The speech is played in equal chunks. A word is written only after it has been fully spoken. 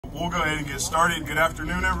we'll go ahead and get started. Good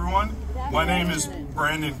afternoon, everyone. My name is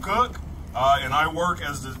Brandon Cook, and I work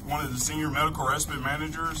as one of the senior medical respite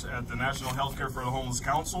managers at the National Healthcare for the Homeless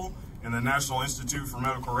Council and the National Institute for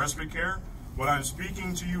Medical Respite Care. What I'm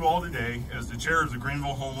speaking to you all today as the chair of the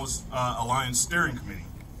Greenville Homeless Alliance Steering Committee.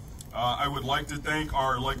 I would like to thank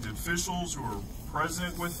our elected officials who are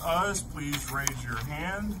present with us. Please raise your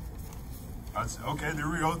hand. Okay, there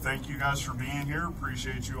we go. Thank you guys for being here.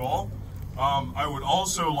 Appreciate you all. I would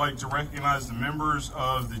also like to recognize the members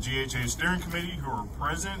of the GHA Steering Committee who are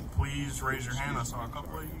present. Please raise your hand. I saw a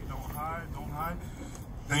couple of you. Don't hide. Don't hide.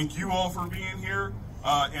 Thank you all for being here.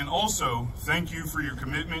 And also, thank you for your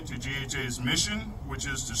commitment to GHA's mission, which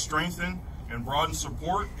is to strengthen and broaden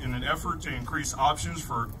support in an effort to increase options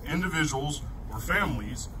for individuals or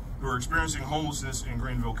families who are experiencing homelessness in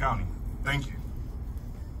Greenville County. Thank you.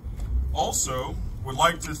 Also, would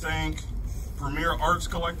like to thank Premier Arts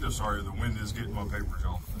Collective. Sorry, the wind is getting my papers,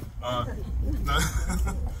 y'all.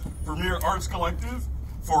 The Premier Arts Collective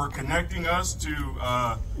for connecting us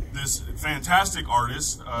to this fantastic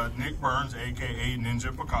artist, Nick Burns, aka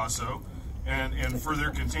Ninja Picasso, and for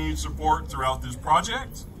their continued support throughout this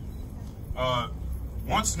project.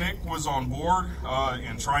 Once Nick was on board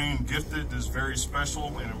and Triune gifted this very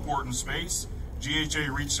special and important space,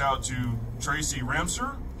 GHA reached out to Tracy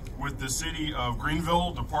Ramser with the City of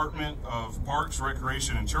Greenville Department of Parks,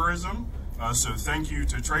 Recreation, and Tourism. So thank you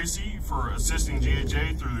to Tracy for assisting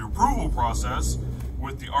GHA through the approval process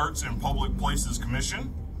with the Arts and Public Places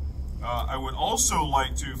Commission. I would also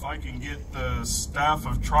like to, if I can get the staff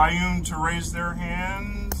of Triune to raise their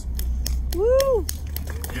hands. Woo!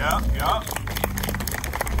 Yeah.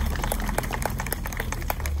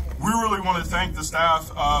 We really want to thank the staff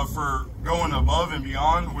for going above and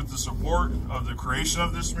beyond with the support of the creation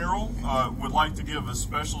of this mural. Would like to give a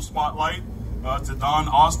special spotlight to Don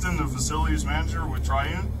Austin, the facilities manager with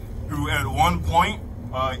Triune, who at one point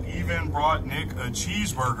even brought Nick a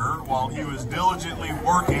cheeseburger while he was diligently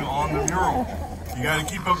working on the mural. You got to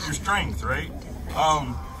keep up your strength, right?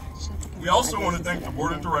 We also want to thank the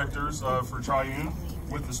board of directors for Triune,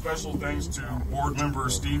 with a special thanks to board member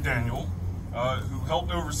Steve Daniel, who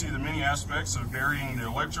helped oversee the many aspects of burying the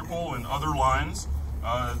electrical and other lines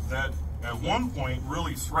that at one point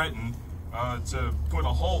really threatened to put a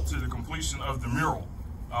halt to the completion of the mural.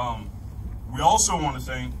 We also want to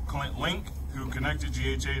thank Clint Link, who connected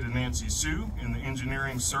GHA to Nancy Sue in the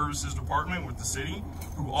Engineering Services Department with the city,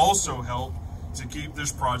 who also helped to keep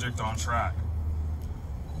this project on track.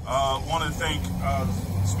 Want to thank,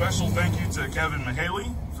 special thank you to Kevin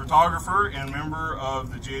Mahaley, photographer and member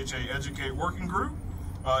of the GHA Educate Working Group.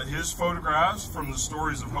 His photographs from the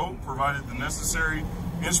Stories of Hope provided the necessary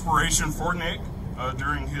inspiration for Nick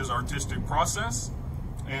during his artistic process.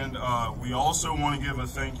 And we also want to give a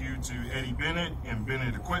thank you to Eddie Bennett and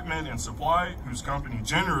Bennett Equipment and Supply, whose company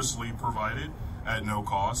generously provided, at no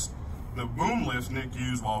cost, the boom lift Nick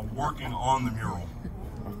used while working on the mural.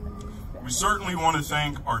 We certainly want to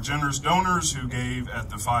thank our generous donors who gave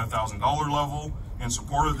at the $5,000 level in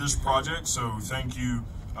support of this project. So thank you,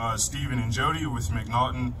 Stephen and Jody with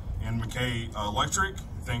McNaughton and McKay Electric.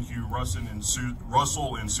 Thank you,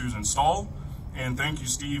 Russell and Susan Stahl. And thank you,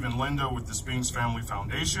 Steve and Linda with the Spinks Family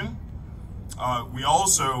Foundation. We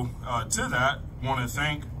also, to that, want to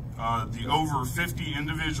thank the over 50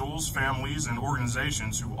 individuals, families, and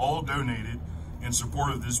organizations who all donated in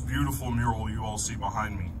support of this beautiful mural you all see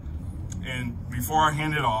behind me. And before I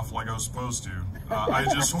hand it off, like I was supposed to, I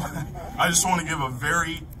just want to give a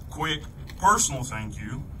very quick personal thank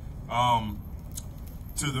you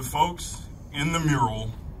to the folks in the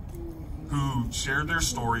mural who shared their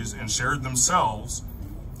stories and shared themselves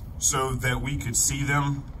so that we could see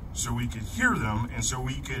them, so we could hear them, and so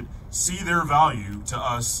we could see their value to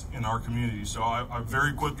us in our community. So I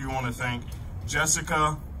very quickly want to thank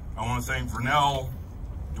Jessica, I want to thank Vernell,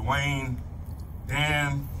 Dwayne,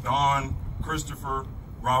 Dan, Don, Christopher,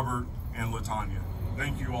 Robert, and Latanya.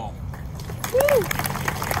 Thank you all. Woo!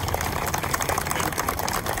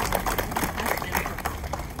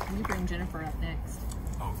 Can you bring Jennifer up next?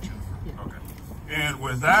 Oh, Jennifer. Yeah. Okay. And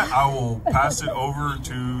with that, I will pass it over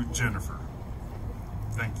to Jennifer.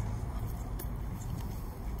 Thank you.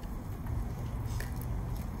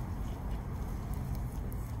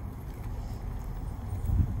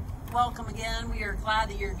 Welcome again. We are glad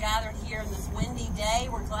that you're gathered here on this windy day.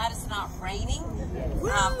 We're glad it's not raining.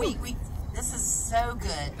 This is so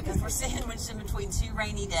good because we're sandwiched in between two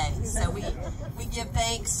rainy days. So we give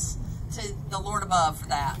thanks to the Lord above for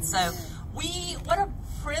that. So what a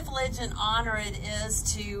privilege and honor it is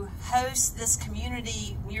to host this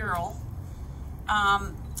community mural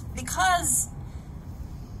because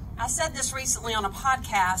I said this recently on a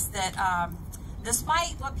podcast that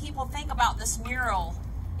despite what people think about this mural,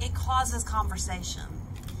 it causes conversation.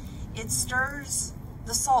 It stirs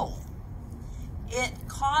the soul. It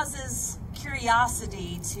causes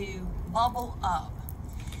curiosity to bubble up.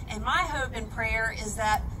 And my hope and prayer is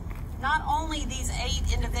that not only these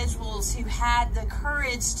 8 individuals who had the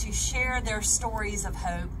courage to share their stories of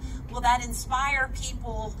hope, will that inspire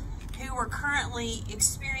people who are currently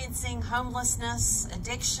experiencing homelessness,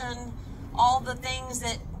 addiction, all the things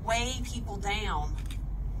that weigh people down,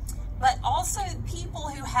 but also people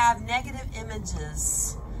who have negative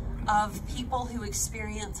images of people who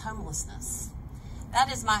experience homelessness.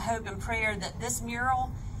 That is my hope and prayer, that this mural,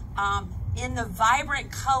 in the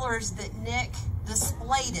vibrant colors that Nick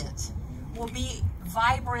displayed it, will be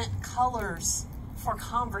vibrant colors for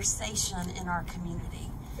conversation in our community.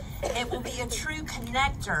 It will be a true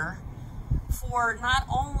connector for not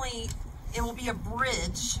only, it will be a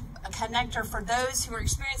bridge, a connector for those who are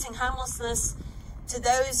experiencing homelessness to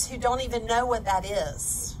those who don't even know what that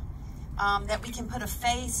is, that we can put a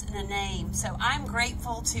face and a name. So I'm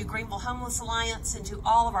grateful to Greenville Homeless Alliance and to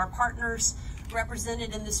all of our partners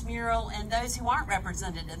represented in this mural, and those who aren't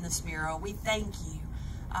represented in this mural. We thank you.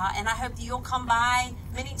 And I hope that you'll come by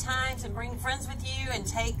many times and bring friends with you and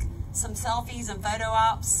take some selfies and photo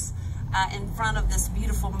ops in front of this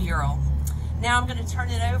beautiful mural. Now I'm going to turn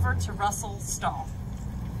it over to Russell Stahl.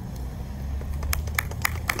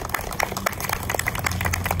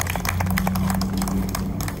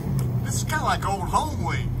 This is kind of like Old Home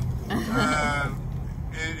Week.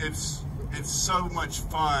 It's so much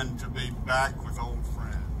fun to be back with old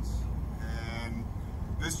friends. And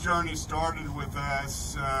this journey started with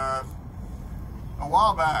us a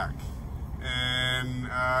while back. And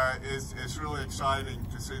it's really exciting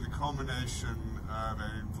to see the culmination of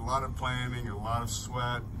a lot of planning, a lot of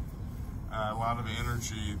sweat, a lot of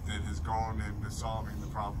energy that has gone into solving the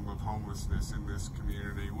problem of homelessness in this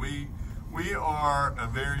community. We are a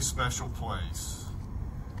very special place.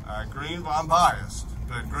 Greenville, I'm biased,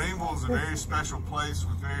 but Greenville is a very special place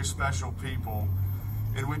with very special people,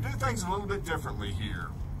 and we do things a little bit differently here.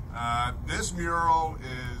 This mural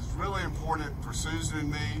is really important for Susan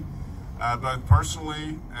and me, both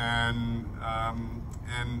personally and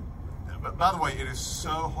but by the way, it is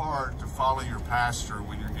so hard to follow your pastor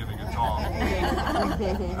when you're giving a talk.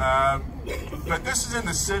 But this is in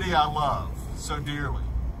the city I love so dearly.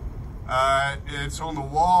 It's on the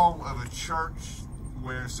wall of a church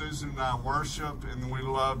where Susan and I worship, and we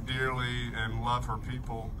love dearly and love her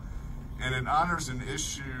people. And it honors an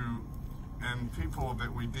issue and people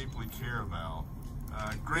that we deeply care about.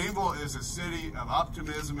 Greenville is a city of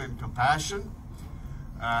optimism and compassion.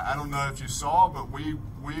 I don't know if you saw, but we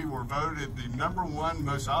were voted the #1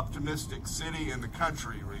 most optimistic city in the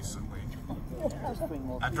country recently.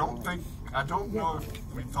 I don't know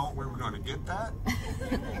if we thought we were going to get that.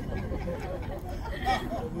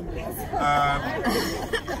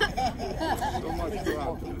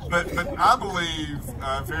 But I believe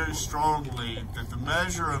very strongly that the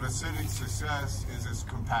measure of a city's success is its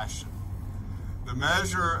compassion. The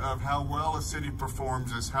measure of how well a city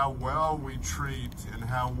performs is how well we treat and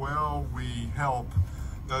how well we help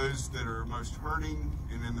those that are most hurting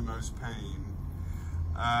and in the most pain.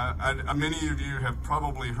 Many of you have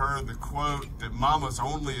probably heard the quote that mama's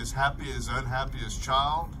only as happy as unhappiest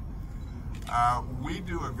child. We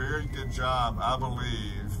do a very good job, I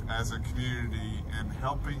believe, as a community in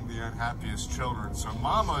helping the unhappiest children. So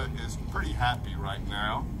mama is pretty happy right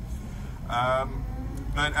now.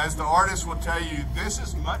 But as the artist will tell you, this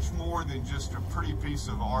is much more than just a pretty piece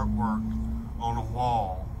of artwork on a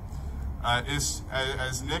wall.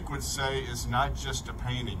 As Nick would say, it's not just a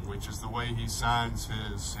painting, which is the way he signs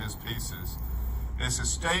his pieces. It's a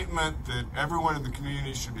statement that everyone in the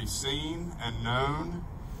community should be seen and known,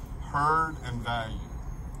 heard and valued.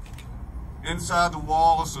 Inside the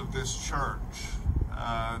walls of this church,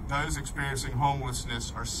 those experiencing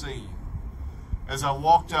homelessness are seen. As I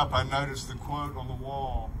walked up, I noticed the quote on the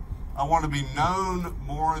wall, "I want to be known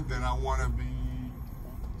more than I want to be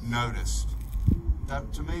noticed."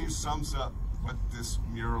 That, to me, sums up what this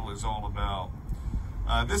mural is all about.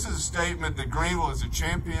 This is a statement that Greenville is a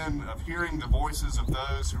champion of hearing the voices of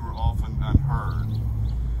those who are often unheard.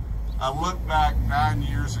 I look back 9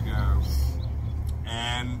 years ago,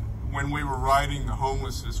 and when we were writing the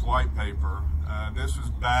homelessness white paper, this was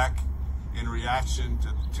back in reaction to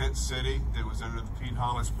the tent city that was under the Pete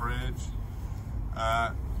Hollis Bridge.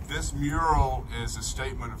 This mural is a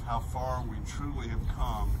statement of how far we truly have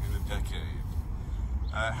come in a decade.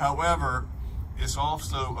 However, it's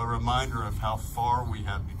also a reminder of how far we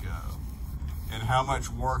have to go and how much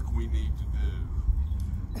work we need to do.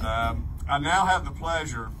 I now have the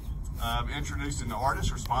pleasure of introducing the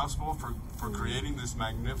artist responsible for creating this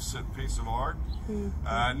magnificent piece of art.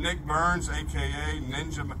 Nick Burns, aka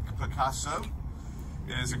Ninja Picasso,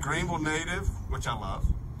 is a Greenville native, which I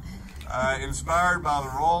love, inspired by the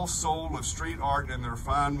raw soul of street art and the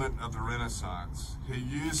refinement of the Renaissance. He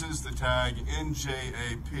uses the tag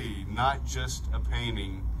NJAP, not just a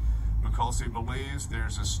painting, because he believes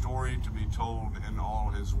there's a story to be told in all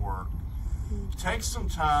his work. Take some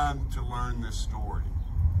time to learn this story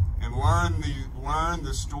and learn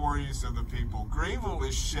the stories of the people. Greenville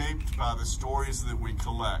is shaped by the stories that we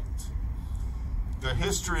collect. The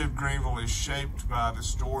history of Greenville is shaped by the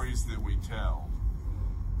stories that we tell.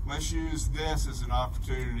 Let's use this as an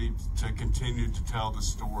opportunity to continue to tell the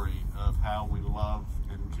story of how we love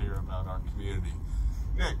and care about our community.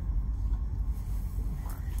 Nick.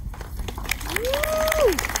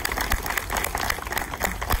 Woo!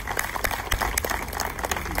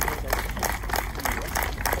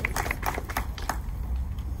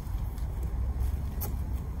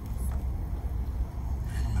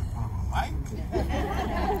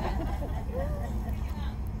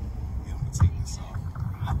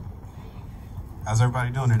 How's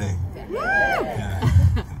everybody doing today? Yeah.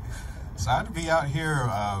 So I had to be out here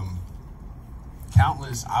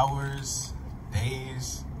countless hours,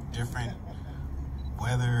 days, different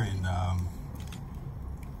weather, and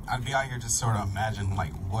I'd be out here just sort of imagine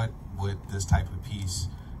like what would this type of piece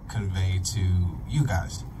convey to you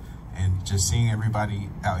guys. And just seeing everybody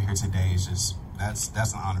out here today is just,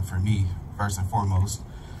 that's an honor for me, first and foremost.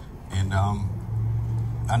 And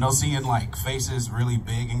I know seeing like faces really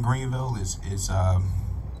big in Greenville is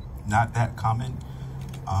not that common,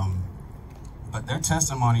 but their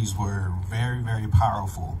testimonies were very, very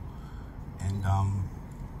powerful. And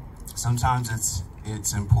sometimes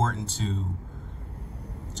it's important to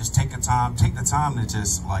just take the time to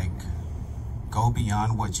just like go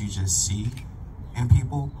beyond what you just see in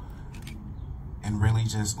people, and really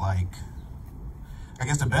just like, I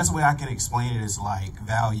guess the best way I can explain it is like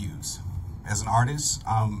values. As an artist,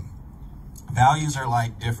 values are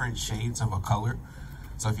like different shades of a color.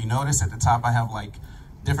 So if you notice at the top, I have like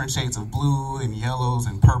different shades of blue and yellows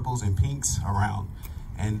and purples and pinks around.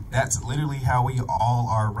 And that's literally how we all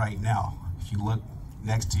are right now. If you look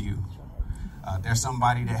next to you, there's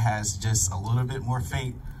somebody that has just a little bit more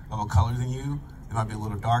faint of a color than you. It might be a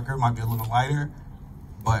little darker, might be a little lighter,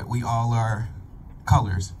 but we all are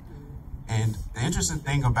colors. And the interesting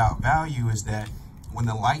thing about value is that when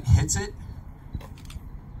the light hits it,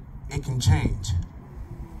 it can change.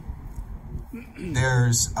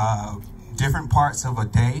 There's different parts of a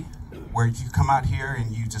day where if you come out here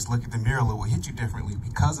and you just look at the mural, it will hit you differently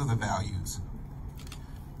because of the values.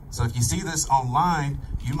 So if you see this online,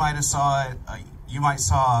 you might have saw it. You might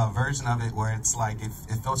saw a version of it where it's like it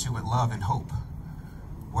fills you with love and hope.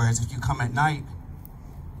 Whereas if you come at night,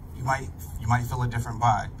 you might feel a different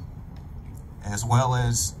vibe, as well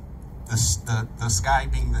as the sky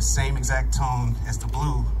being the same exact tone as the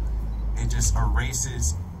blue. It just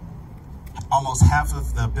erases almost half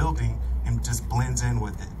of the building and just blends in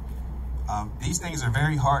with it. These things are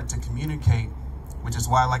very hard to communicate, which is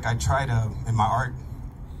why, like, I try to, in my art,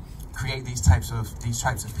 create these types of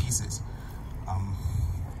pieces.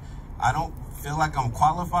 I don't feel like I'm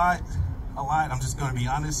qualified a lot. I'm just going to be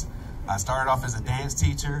honest. I started off as a dance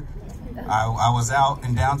teacher. I was out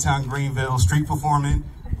in downtown Greenville street performing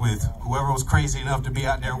with whoever was crazy enough to be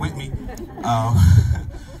out there with me.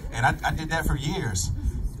 And I did that for years.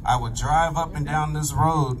 I would drive up and down this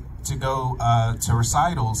road to go to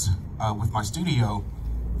recitals with my studio.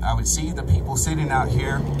 I would see the people sitting out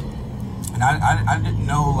here, and I didn't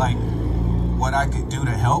know like what I could do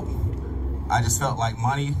to help. I just felt like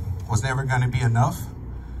money was never going to be enough.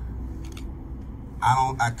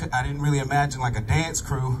 I didn't really imagine like a dance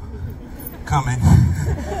crew coming.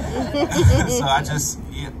 So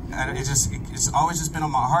it's always just been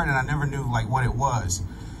on my heart, and I never knew like what it was.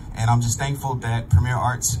 And I'm just thankful that Premier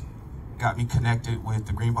Arts got me connected with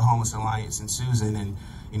the Greenville Homeless Alliance and Susan, and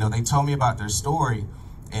you know, they told me about their story,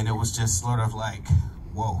 and it was just sort of like,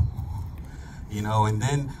 whoa, you know. And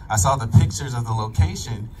then I saw the pictures of the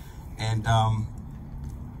location, and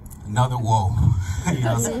another whoa, you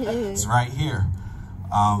know, it's right here.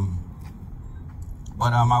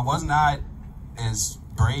 But I was not as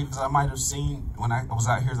brave as I might have seemed when I was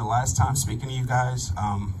out here the last time speaking to you guys.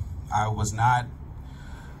 I was not,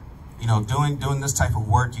 you know, doing this type of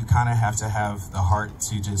work, you kind of have to have the heart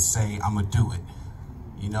to just say, I'm gonna do it.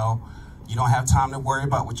 You know, you don't have time to worry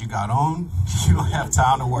about what you got on. You don't have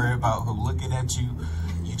time to worry about who's looking at you.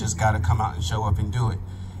 You just got to come out and show up and do it.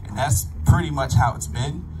 And that's pretty much how it's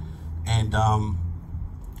been. And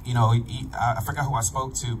you know, I forgot who I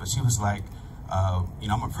spoke to, but she was like, you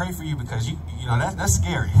know, I'm gonna pray for you because you know, that's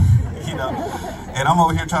scary, you know. And I'm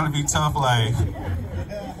over here trying to be tough, like,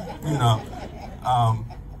 you know.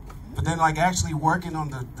 But then, like, actually working on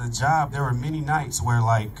the job, there were many nights where,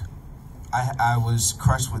 like, I was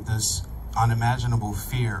crushed with this unimaginable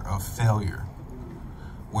fear of failure,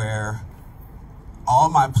 where all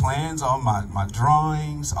my plans, all my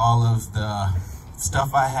drawings, all of the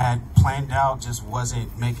stuff I had planned out just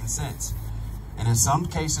wasn't making sense. And in some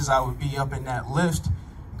cases, I would be up in that lift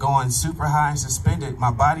going super high and suspended.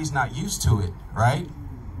 My body's not used to it, right?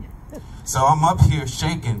 So I'm up here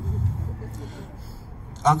shaking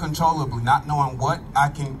uncontrollably, not knowing what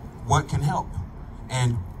can help.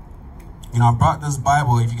 And you know, I brought this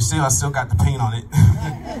Bible. If you can see, I still got the paint on it.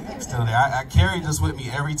 Still there. I carried this with me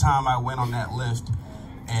every time I went on that lift.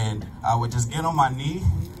 And I would just get on my knee,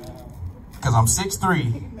 because I'm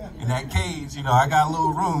 6'3", in that cage, you know, I got a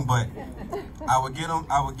little room, but I would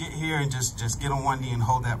get here and just get on one knee and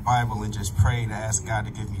hold that Bible and just pray to ask God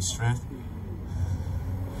to give me strength.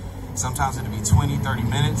 Sometimes it'd be 20, 30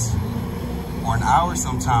 minutes, or an hour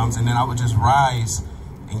sometimes, and then I would just rise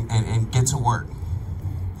and get to work.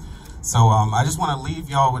 So I just want to leave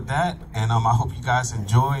y'all with that, and I hope you guys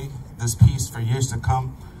enjoy this piece for years to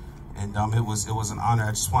come. And it was an honor.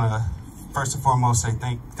 I just want to first and foremost say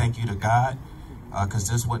thank you to God, because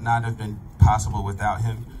this would not have been possible without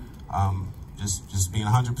Him. Just being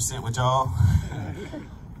 100% with y'all.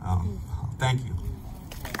 Thank you.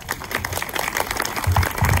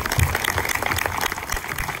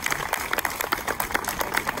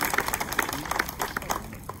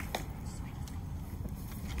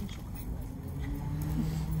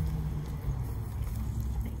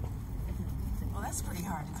 That's pretty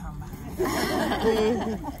hard to come by.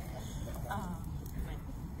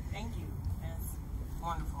 Thank you. That's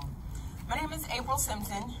wonderful. My name is April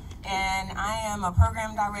Simpson, and I am a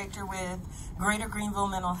program director with Greater Greenville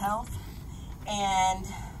Mental Health. And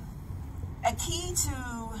a key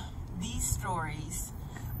to these stories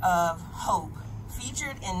of hope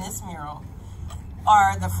featured in this mural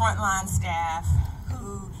are the frontline staff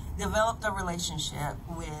who developed a relationship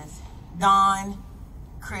with Don,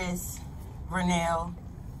 Chris, Vernell,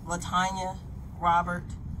 Latanya, Robert,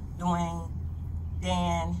 Dwayne,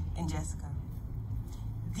 Dan, and Jessica.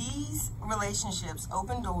 These relationships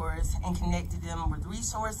opened doors and connected them with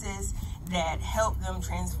resources that helped them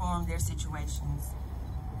transform their situations.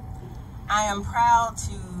 I am proud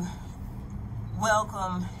to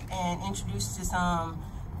welcome and introduce to some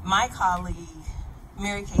my colleague,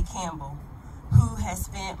 Mary Kay Campbell, who has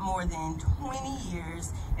spent more than 20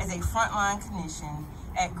 years as a frontline clinician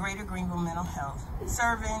at Greater Greenville Mental Health,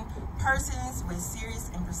 serving persons with serious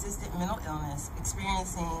and persistent mental illness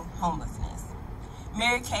experiencing homelessness.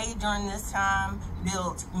 Mary Kay, during this time,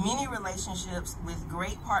 built many relationships with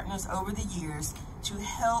great partners over the years to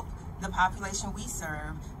help the population we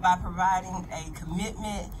serve by providing a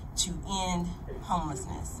commitment to end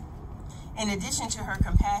homelessness. In addition to her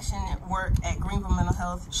compassionate work at Greenville Mental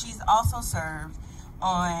Health, she's also served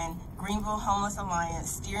on Greenville Homeless Alliance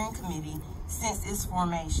steering committee since its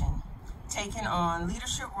formation, taking on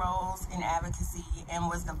leadership roles in advocacy, and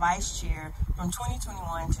was the vice chair from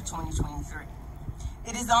 2021 to 2023.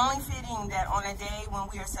 It is only fitting that on a day when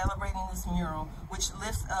we are celebrating this mural, which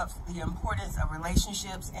lifts up the importance of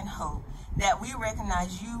relationships and hope, that we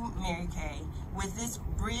recognize you, Mary Kay, with this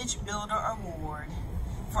Bridge Builder Award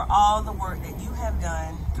for all the work that you have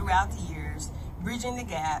done throughout the years, bridging the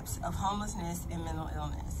gaps of homelessness and mental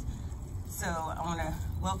illness. So I want to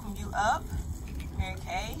welcome you up, Mary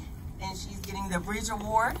Kay, and she's getting the Bridge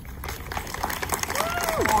Award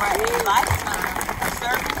for a lifetime of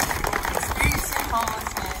service experiencing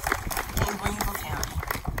homelessness in Greenville County.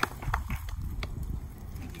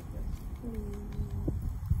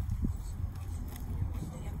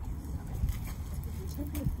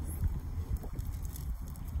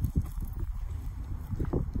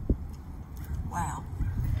 Wow.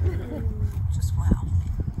 Just wow.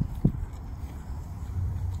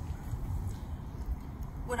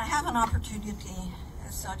 When I have an opportunity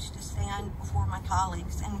as such to stand before my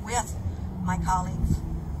colleagues and with my colleagues,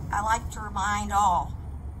 I like to remind all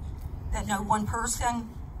that no one person,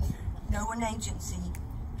 no one agency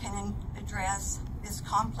can address this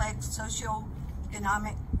complex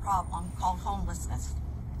socio-economic problem called homelessness.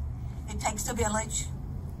 It takes a village,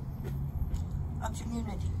 a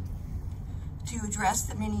community, to address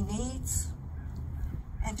the many needs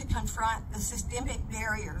and to confront the systemic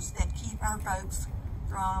barriers that keep our folks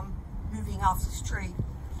from moving off the street.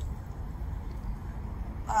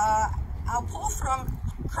 I'll pull from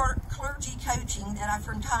clergy coaching that I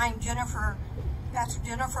from time Jennifer Pastor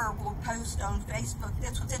Jennifer will post on Facebook.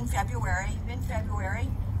 This was in February.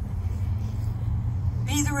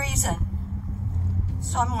 Be the reason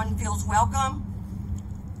someone feels welcome,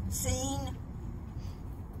 seen,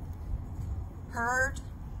 heard,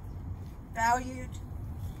 valued,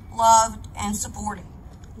 loved, and supported.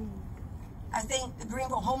 I think the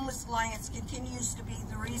Greenville Homeless Alliance continues to be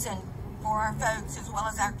the reason for our folks as well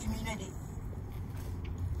as our community.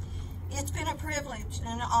 It's been a privilege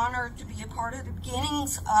and an honor to be a part of the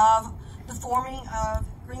beginnings of the forming of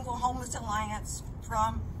Greenville Homeless Alliance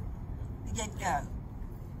from the get-go.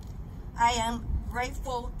 I am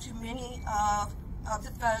grateful to many of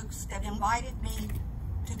the folks that invited me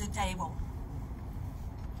to the table.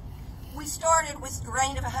 We started with the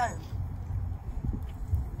grain of hope.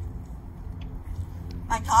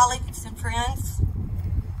 My colleagues and friends,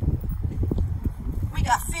 we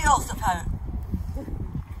got fields of hope.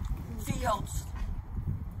 Fields.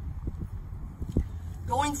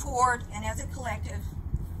 Going forward, and as a collective,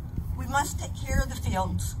 we must take care of the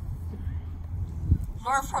fields.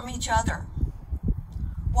 Learn from each other.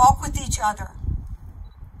 Walk with each other.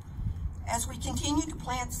 As we continue to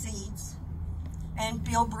plant seeds and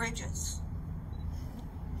build bridges.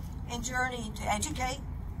 And journey to educate,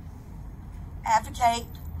 advocate,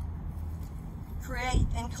 create,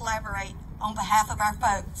 and collaborate on behalf of our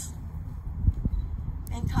folks.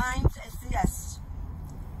 In times as this,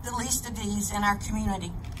 the least of these in our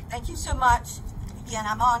community. Thank you so much. Again,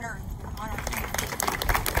 I'm honored. To be here.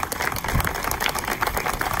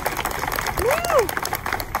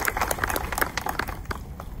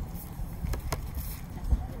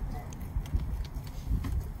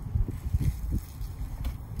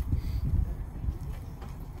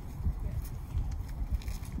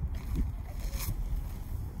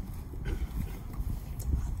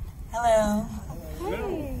 Hello.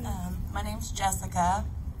 My name's Jessica.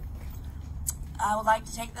 I would like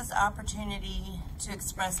to take this opportunity to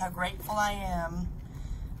express how grateful I am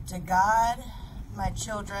to God, my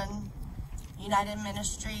children, United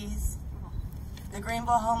Ministries, the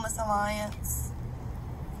Greenville Homeless Alliance,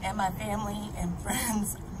 and my family and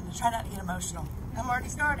friends. I'm going to try not to get emotional. I'm already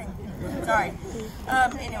starting. Sorry.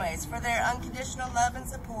 Anyways, for their unconditional love and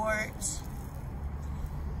support.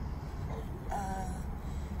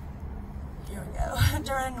 Here we go.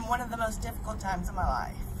 During one of the most difficult times of my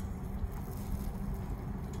life.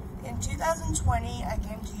 In 2020, I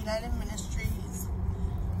came to United Ministries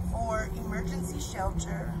for emergency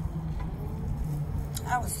shelter.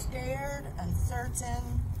 I was scared,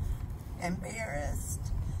 uncertain,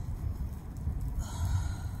 embarrassed,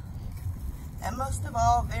 and most of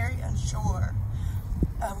all, very unsure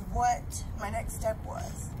of what my next step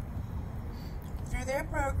was. Through their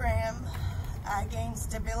program, I gained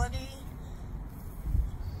stability.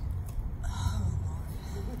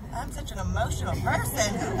 I'm such an emotional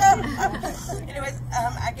person. Anyways,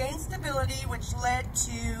 I gained stability, which led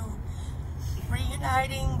to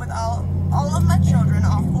reuniting with all of my children,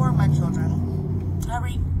 all 4 of my children. I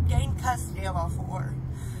regained custody of all 4.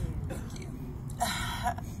 Thank you.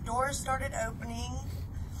 Doors started opening.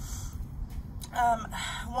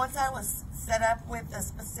 Once I was set up with the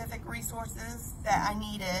specific resources that I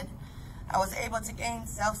needed, I was able to gain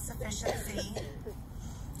self-sufficiency.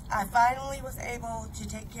 I finally was able to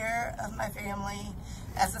take care of my family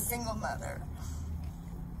as a single mother.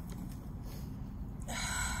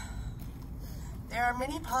 There are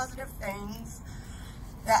many positive things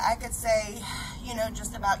that I could say, you know,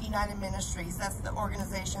 just about United Ministries. That's the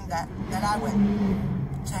organization that I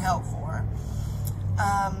went to help for.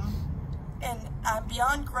 And I'm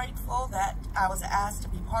beyond grateful that I was asked to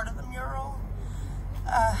be part of the mural.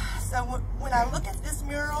 So when I look at this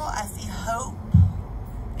mural, I see hope.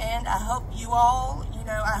 And I hope you all, you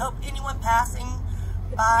know, I hope anyone passing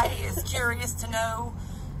by is curious to know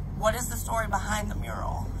what is the story behind the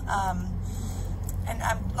mural. And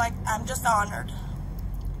I'm just honored.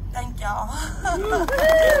 Thank y'all.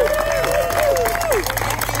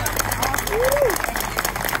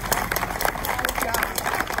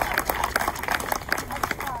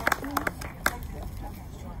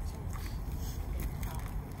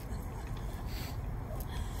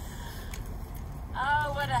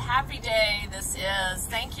 Happy day this is.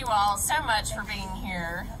 Thank you all so much for being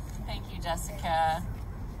here. Thank you, Jessica.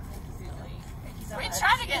 We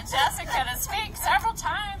tried to get Jessica to speak several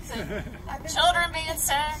times, and children being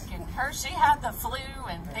sick, and she had the flu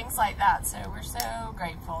and things like that. So we're so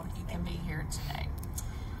grateful that you can be here today.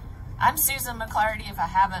 I'm Susan McClarty, if I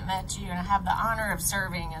haven't met you, and I have the honor of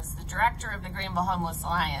serving as the director of the Greenville Homeless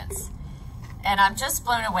Alliance. And I'm just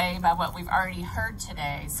blown away by what we've already heard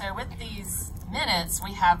today. So with these minutes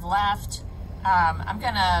we have left, I'm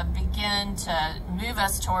going to begin to move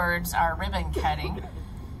us towards our ribbon cutting.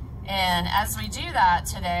 And as we do that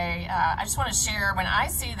today, I just want to share, when I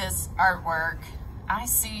see this artwork, I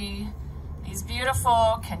see these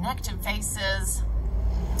beautiful connected faces,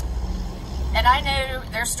 and I know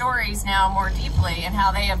their stories now more deeply and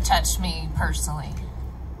how they have touched me personally.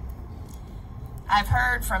 I've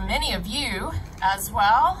heard from many of you as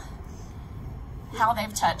well how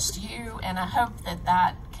they've touched you, and I hope that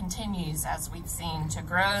that continues as we've seen to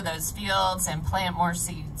grow those fields and plant more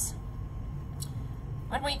seeds.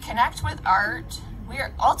 When we connect with art, we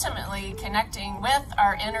are ultimately connecting with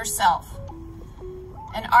our inner self.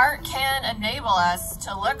 And art can enable us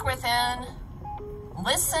to look within,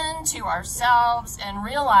 listen to ourselves, and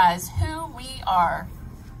realize who we are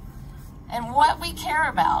and what we care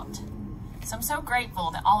about. So I'm so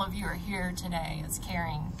grateful that all of you are here today as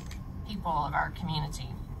caring people of our community.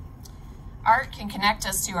 Art can connect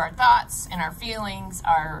us to our thoughts and our feelings,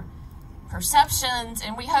 our perceptions,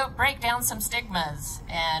 and we hope break down some stigmas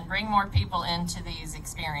and bring more people into these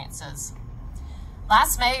experiences.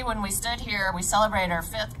 Last May, when we stood here, we celebrated our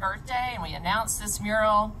 5th birthday and we announced this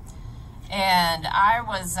mural. And I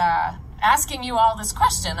was asking you all this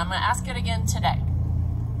question. I'm going to ask it again today.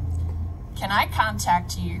 Can I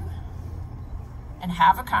contact you and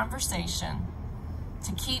have a conversation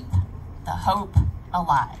to keep the hope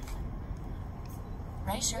alive?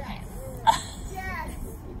 Raise your hand.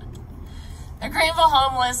 The Greenville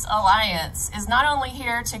Homeless Alliance is not only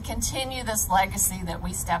here to continue this legacy that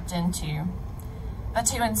we stepped into, but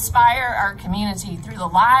to inspire our community through the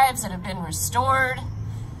lives that have been restored.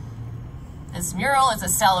 This mural is a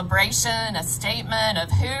celebration, a statement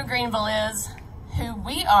of who Greenville is, who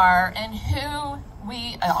we are, and who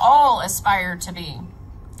we all aspire to be.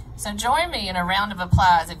 So join me in a round of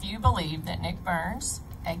applause if you believe that Nick Burns,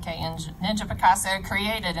 aka Ninja Picasso,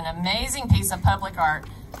 created an amazing piece of public art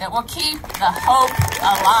that will keep the hope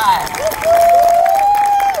alive.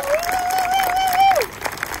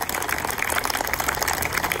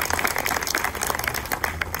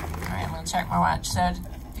 All right, I'm going to check my watch. So a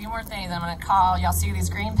few more things I'm going to call. Y'all see these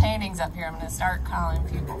green paintings up here? I'm going to start calling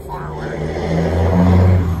people forward.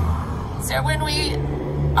 So when we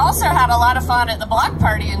also had a lot of fun at the block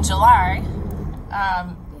party in July,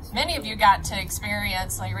 many of you got to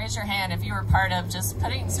experience, like raise your hand if you were part of just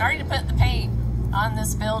starting to put the paint on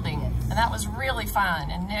this building. And that was really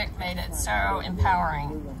fun, and Nick made it so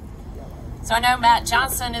empowering. So I know Matt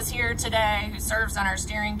Johnson is here today, who serves on our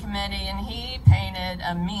steering committee, and he painted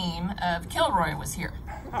a meme of Kilroy was here.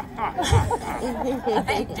 I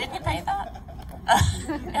think, didn't you paint that?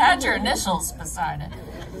 It had your initials beside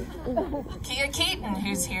it. Kia Keaton,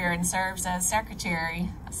 who's here and serves as secretary.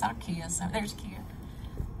 I saw Kia, so there's Kia.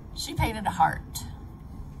 She painted a heart.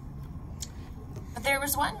 But there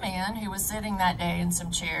was one man who was sitting that day in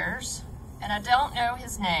some chairs, and I don't know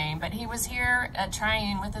his name, but he was here at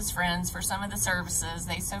Triune with his friends for some of the services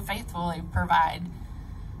they so faithfully provide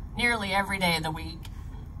nearly every day of the week.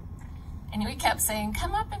 And we kept saying,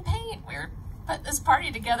 come up and paint. We're put this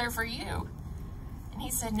party together for you. And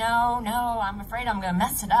he said, no, I'm afraid I'm going to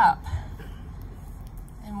mess it up.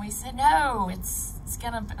 And we said, no, it's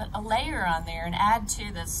going to put a layer on there and add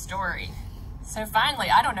to this story. So finally,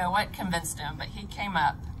 I don't know what convinced him, but he came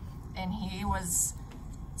up and he was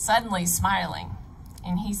suddenly smiling.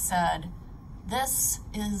 And he said, this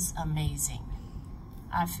is amazing.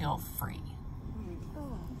 I feel free.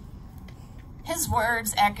 His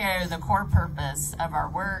words echo the core purpose of our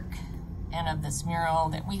work and of this mural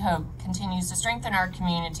that we hope continues to strengthen our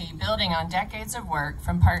community, building on decades of work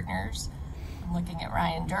from partners. I'm looking at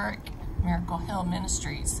Ryan Dirk, Miracle Hill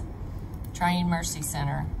Ministries, Triune Mercy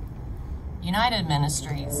Center, United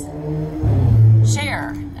Ministries,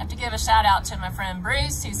 Share. I have to give a shout out to my friend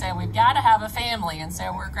Bruce, who said we've got to have a family, and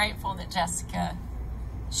so we're grateful that Jessica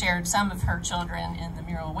shared some of her children in the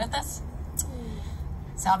mural with us.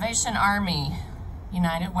 Salvation Army,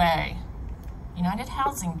 United Way, United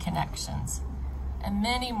Housing Connections, and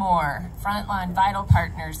many more frontline vital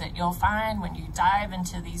partners that you'll find when you dive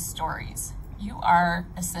into these stories. You are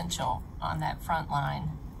essential on that front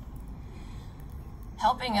line,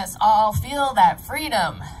 helping us all feel that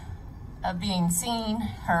freedom of being seen,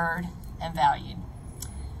 heard, and valued.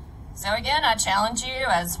 So again, I challenge you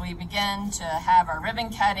as we begin to have our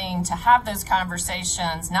ribbon cutting to have those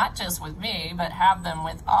conversations, not just with me, but have them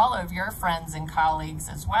with all of your friends and colleagues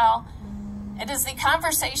as well. It is the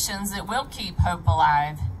conversations that will keep hope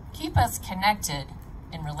alive, keep us connected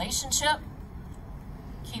in relationship,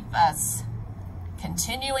 keep us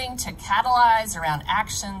continuing to catalyze around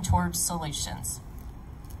action towards solutions.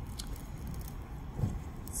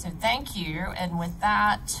 So thank you, and with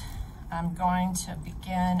that, I'm going to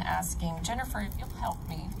begin asking Jennifer if you'll help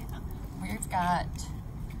me. We've got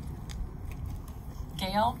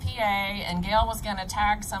Gail, PA, and Gail was going to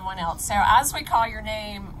tag someone else. So as we call your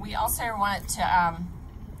name, we also want to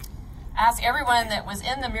ask everyone that was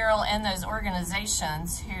in the mural and those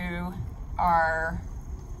organizations who are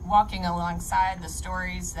walking alongside the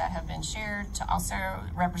stories that have been shared to also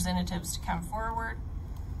representatives to come forward.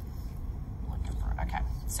 Okay,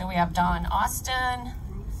 so we have Dawn Austin,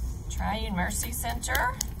 Triune Mercy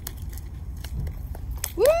Center.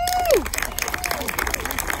 Woo!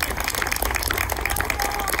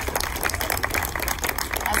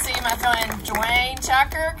 I see my friend Dwayne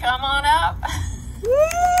Chucker, come on up.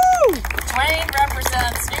 Woo! Dwayne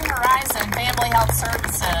represents New Horizon Family Health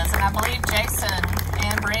Services, and I believe Jason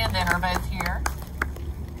and Brandon are both here.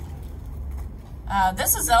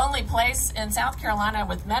 This is the only place in South Carolina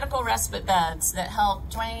with medical respite beds that help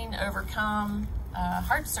Dwayne overcome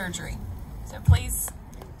heart surgery. So please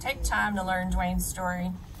take time to learn Dwayne's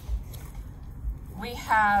story. We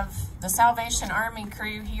have the Salvation Army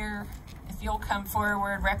crew here. If you'll come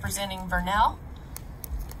forward representing Vernell.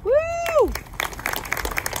 Woo!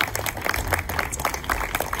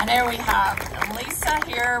 I know we have Lisa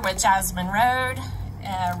here with Jasmine Road,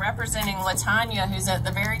 representing Latanya, who's at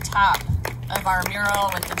the very top of our mural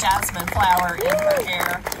with the jasmine flower in her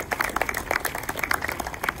hair.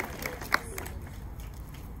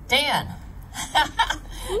 Dan.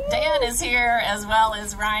 Dan is here, as well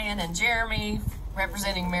as Ryan and Jeremy,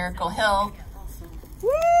 representing Miracle Hill.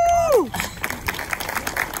 Woo!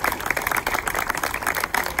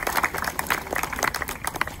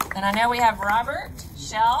 And I know we have Robert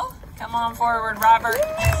Shell. Come on forward, Robert.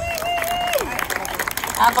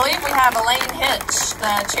 I believe we have Elaine Hitch,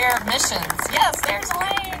 the Chair of Missions. Yes, there's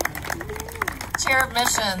Elaine. Chair of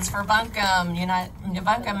Missions for Buncombe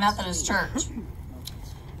Methodist Church.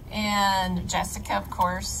 And Jessica, of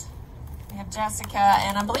course. We have Jessica,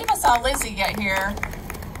 and I believe I saw Lizzie get here.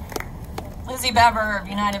 Lizzie Bever of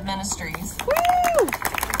United Ministries. Woo!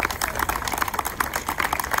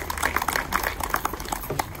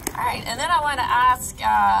 All right, and then I want to ask,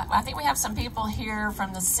 I think we have some people here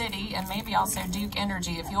from the city and maybe also Duke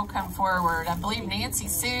Energy, if you'll come forward. I believe Nancy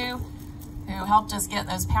Sue, who helped us get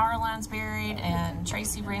those power lines buried, and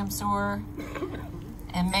Tracy Ramsour,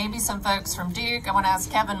 and maybe some folks from Duke. I want to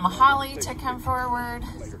ask Kevin Mahali to come forward.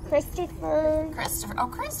 Christopher. Oh,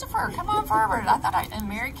 Christopher, come on forward. I thought and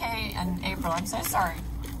Mary Kay and April, I'm so sorry.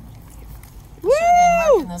 Woo! I should have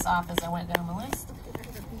been working this off as I went down the list.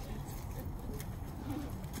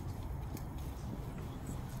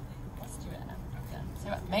 Let's do it. Okay.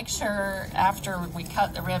 So make sure after we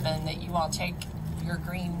cut the ribbon that you all take your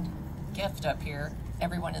green gift up here,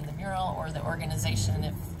 everyone in the mural or the organization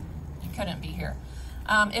if you couldn't be here.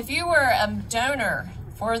 If you were a donor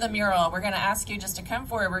for the mural, we're going to ask you just to come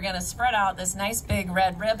forward. We're going to spread out this nice big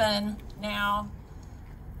red ribbon now.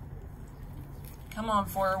 Come on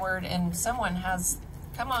forward, and someone has,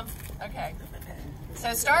 come on, okay.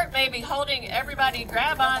 So start maybe holding, everybody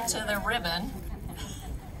grab onto the ribbon.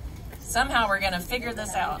 Somehow we're going to figure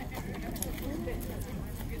this out.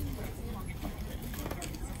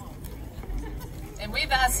 And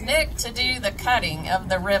we've asked Nick to do the cutting of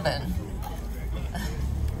the ribbon.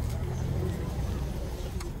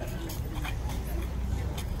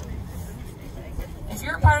 If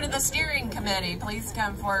you're part of the steering committee, please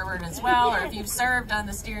come forward as well, or if you've served on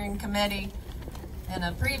the steering committee in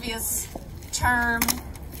a previous term.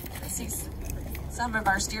 I see some of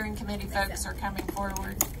our steering committee folks are coming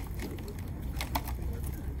forward.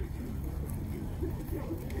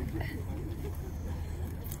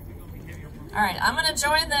 All right, I'm going to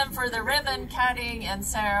join them for the ribbon cutting, and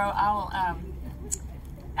so I'll,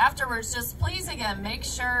 afterwards, just please again, make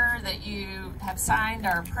sure that you have signed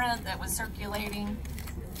our print that was circulating.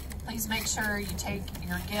 Please make sure you take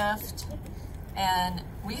your gift. And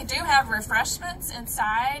we do have refreshments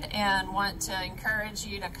inside and want to encourage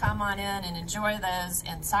you to come on in and enjoy those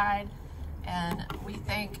inside. And we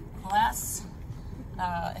thank Les,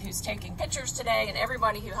 who's taking pictures today, and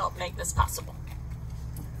everybody who helped make this possible.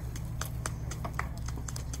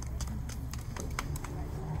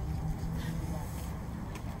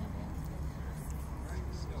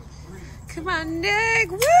 Come on, Nick.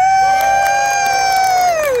 Woo!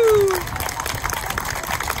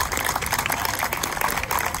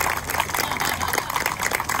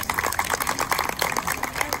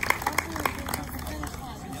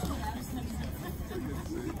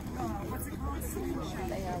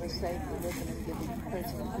 They always say we're looking and giving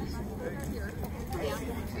presents.